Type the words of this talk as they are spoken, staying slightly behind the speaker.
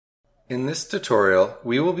In this tutorial,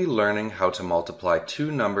 we will be learning how to multiply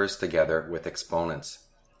two numbers together with exponents,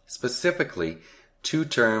 specifically two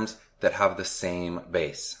terms that have the same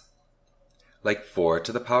base, like 4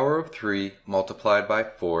 to the power of 3 multiplied by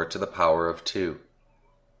 4 to the power of 2.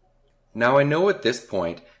 Now I know at this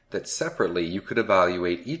point that separately you could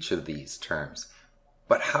evaluate each of these terms,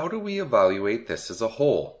 but how do we evaluate this as a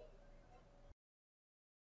whole?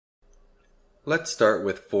 Let's start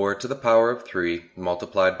with 4 to the power of 3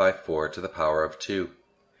 multiplied by 4 to the power of 2.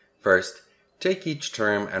 First, take each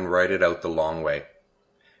term and write it out the long way.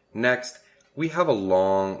 Next, we have a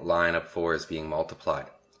long line of 4's being multiplied.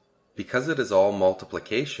 Because it is all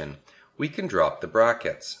multiplication, we can drop the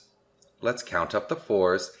brackets. Let's count up the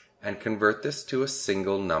 4's and convert this to a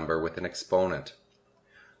single number with an exponent.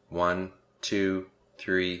 1, 2,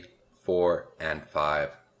 3, 4, and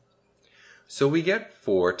 5. So we get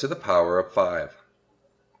 4 to the power of 5.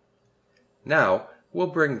 Now, we'll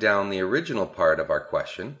bring down the original part of our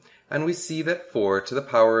question, and we see that 4 to the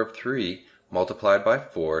power of 3 multiplied by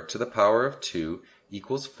 4 to the power of 2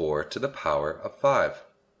 equals 4 to the power of 5.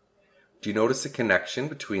 Do you notice a connection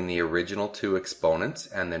between the original two exponents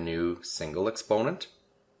and the new single exponent?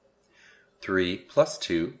 3 plus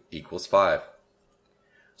 2 equals 5.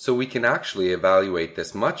 So we can actually evaluate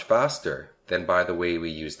this much faster than by the way we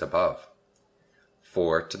used above.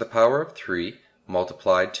 4 to the power of 3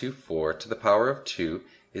 multiplied to 4 to the power of 2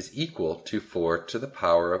 is equal to 4 to the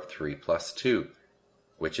power of 3 plus 2,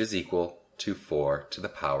 which is equal to 4 to the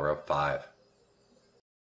power of 5.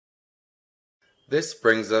 This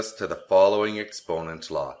brings us to the following exponent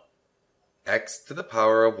law. X to the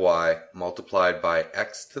power of y multiplied by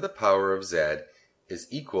x to the power of z is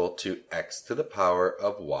equal to x to the power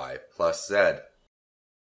of y plus z.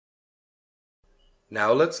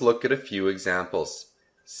 Now let's look at a few examples.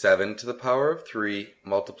 7 to the power of 3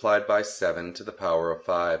 multiplied by 7 to the power of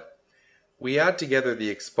 5. We add together the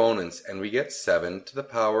exponents and we get 7 to the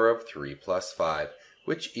power of 3 plus 5,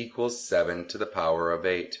 which equals 7 to the power of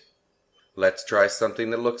 8. Let's try something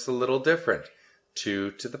that looks a little different.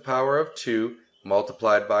 2 to the power of 2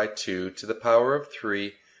 multiplied by 2 to the power of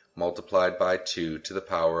 3 multiplied by 2 to the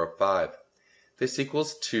power of 5. This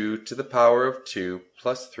equals 2 to the power of 2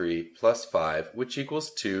 plus 3 plus 5, which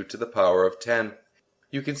equals 2 to the power of 10.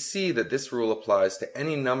 You can see that this rule applies to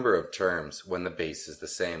any number of terms when the base is the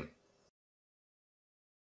same.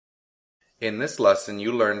 In this lesson,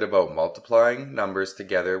 you learned about multiplying numbers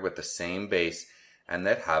together with the same base and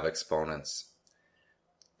that have exponents.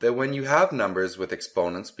 That when you have numbers with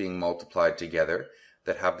exponents being multiplied together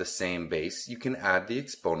that have the same base, you can add the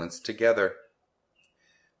exponents together.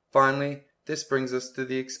 Finally, this brings us to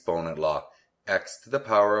the exponent law. X to the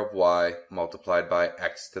power of y multiplied by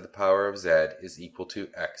x to the power of z is equal to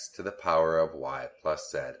x to the power of y plus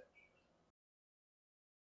z.